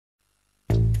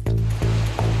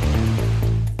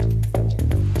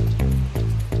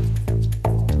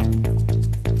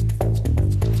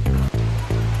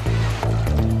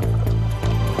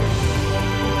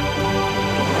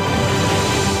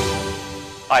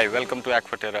Hi, welcome to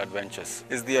AQUATERRA Adventures.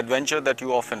 Is the adventure that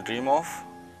you often dream of?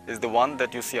 Is the one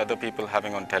that you see other people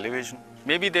having on television?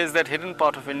 Maybe there's that hidden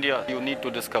part of India you need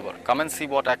to discover. Come and see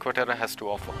what AQUATERRA has to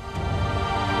offer.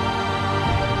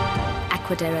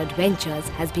 AQUATERRA Adventures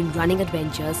has been running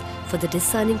adventures for the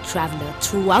discerning traveller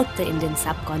throughout the Indian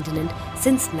subcontinent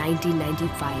since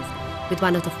 1995, with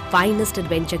one of the finest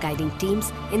adventure guiding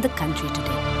teams in the country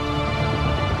today.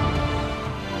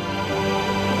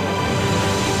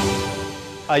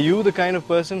 Are you the kind of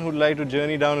person who'd like to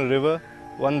journey down a river,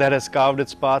 one that has carved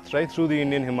its path right through the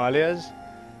Indian Himalayas?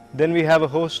 Then we have a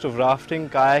host of rafting,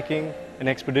 kayaking and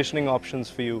expeditioning options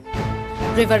for you.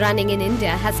 River running in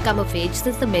India has come of age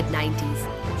since the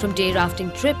mid-90s, from day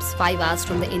rafting trips 5 hours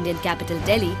from the Indian capital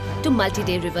Delhi to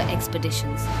multi-day river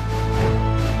expeditions.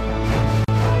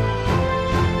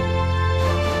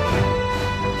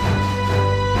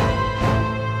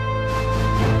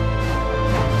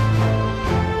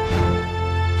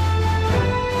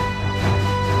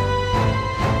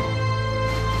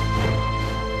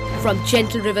 From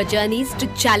gentle river journeys to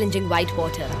challenging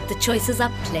whitewater, the choices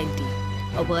are plenty.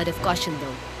 A word of caution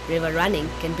though, river running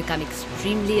can become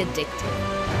extremely addictive.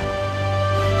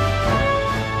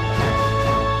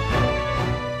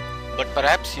 But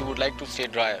perhaps you would like to stay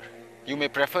drier. You may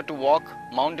prefer to walk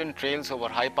mountain trails over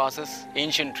high passes,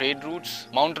 ancient trade routes,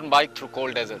 mountain bike through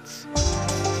cold deserts.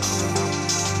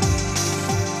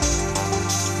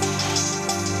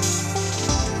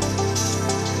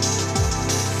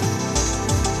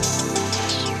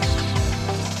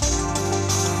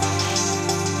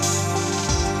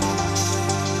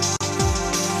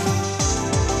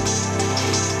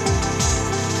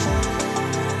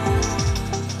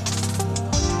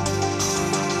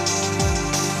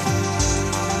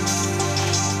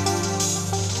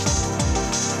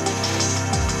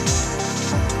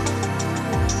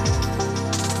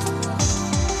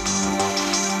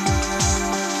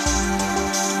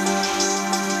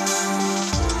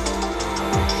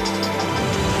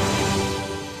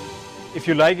 If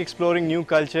you like exploring new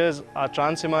cultures, our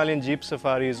Trans-Himalayan Jeep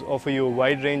safaris offer you a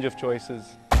wide range of choices.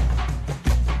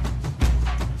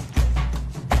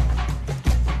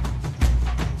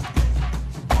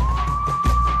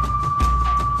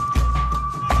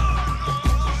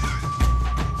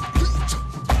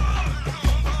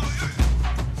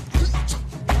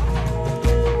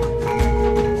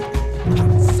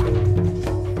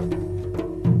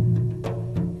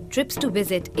 Trips to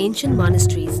visit ancient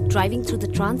monasteries driving through the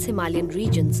trans-Himalayan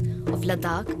regions of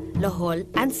Ladakh, Lahaul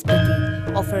and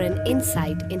Spiti offer an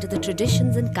insight into the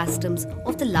traditions and customs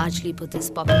of the largely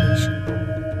Buddhist population.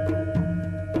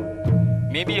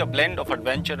 Maybe a blend of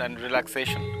adventure and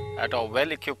relaxation at our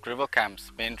well-equipped river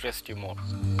camps may interest you more.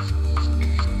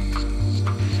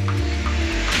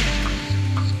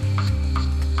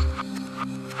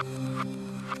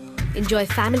 Enjoy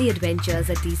family adventures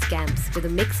at these camps with a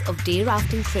mix of day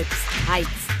rafting trips,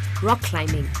 hikes, rock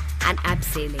climbing and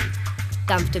abseiling.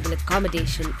 Comfortable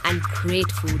accommodation and great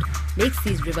food makes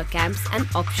these river camps an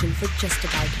option for just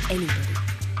about anybody.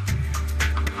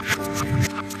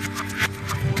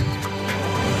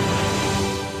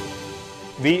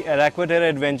 We at AQUATERRA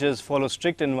Adventures follow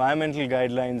strict environmental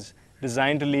guidelines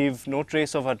designed to leave no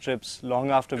trace of our trips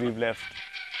long after we've left.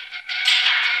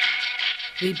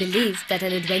 We believe that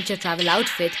an adventure travel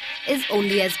outfit is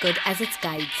only as good as its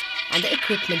guides and the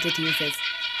equipment it uses.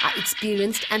 Our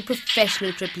experienced and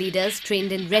professional trip leaders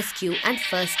trained in rescue and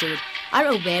first aid are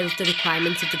aware of the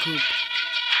requirements of the group.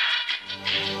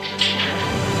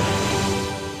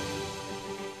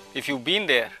 If you've been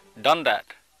there, done that,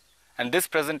 and this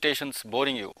presentation's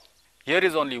boring you, here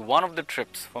is only one of the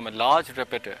trips from a large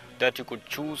repertoire that you could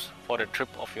choose for a trip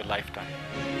of your lifetime.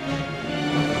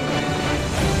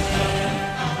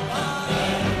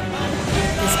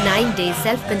 This 9-day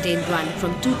self-contained run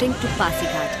from Tooting to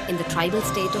Pasighat in the tribal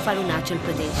state of Arunachal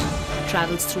Pradesh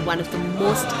travels through one of the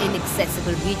most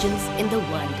inaccessible regions in the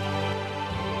world.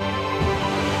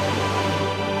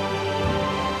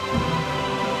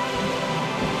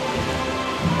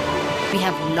 We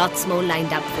have lots more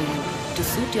lined up for you to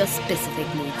suit your specific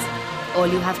needs. All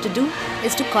you have to do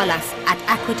is to call us at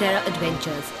AQUATERRA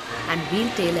Adventures and we'll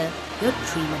tailor your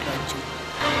dream adventure.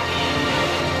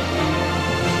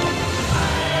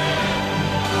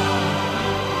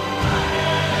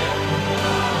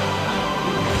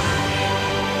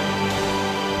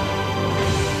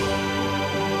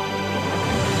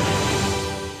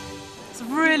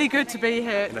 Really good to be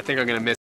here. And I think I'm going to miss